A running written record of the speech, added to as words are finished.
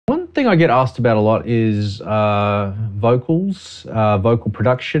thing I get asked about a lot is vocals, vocal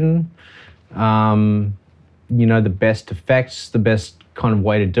production, you know, the best effects, the best kind of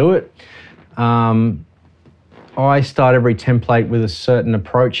way to do it. I start every template with a certain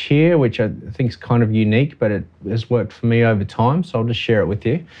approach here, which I think is kind of unique, but it has worked for me over time, so I'll just share it with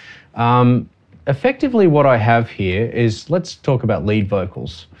you. Effectively, what I have here is, let's talk about lead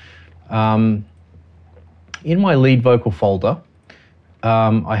vocals. In my lead vocal folder,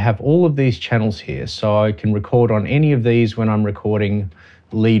 I have all of these channels here, so I can record on any of these when I'm recording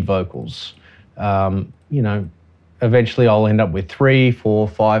lead vocals. You know, eventually I'll end up with 3, 4,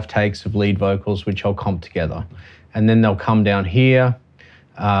 5 takes of lead vocals, which I'll comp together. And then they'll come down here,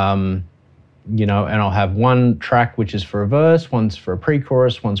 you know, and I'll have one track which is for a verse, one's for a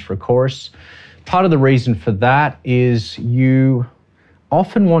pre-chorus, one's for a chorus. Part of the reason for that is you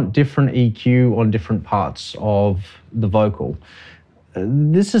often want different EQ on different parts of the vocal.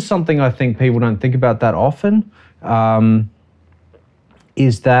 This is something I think people don't think about that often,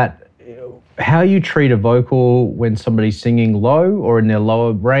 is that how you treat a vocal when somebody's singing low or in their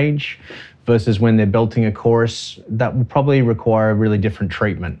lower range versus when they're belting a chorus, that will probably require a really different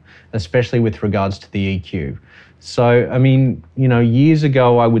treatment, especially with regards to the EQ. So, I mean, you know, years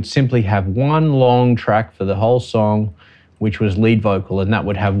ago, I would simply have one long track for the whole song, which was lead vocal, and that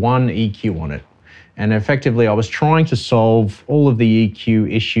would have one EQ on it. And effectively, I was trying to solve all of the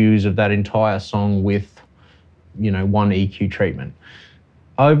EQ issues of that entire song with, you know, one EQ treatment.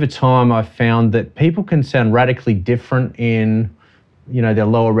 Over time, I've found that people can sound radically different in, you know, their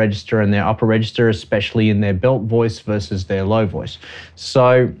lower register and their upper register, especially in their belt voice versus their low voice.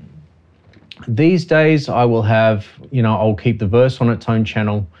 So these days I will have, you know, I'll keep the verse on its own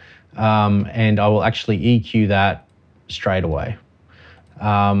channel, and I will actually EQ that straight away.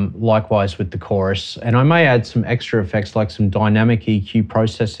 Likewise with the chorus. And I may add some extra effects like some dynamic EQ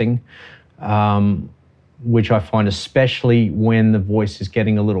processing, which I find especially when the voice is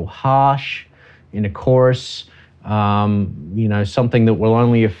getting a little harsh in a chorus, you know, something that will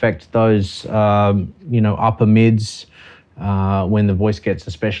only affect those, you know, upper mids when the voice gets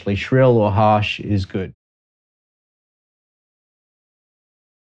especially shrill or harsh is good.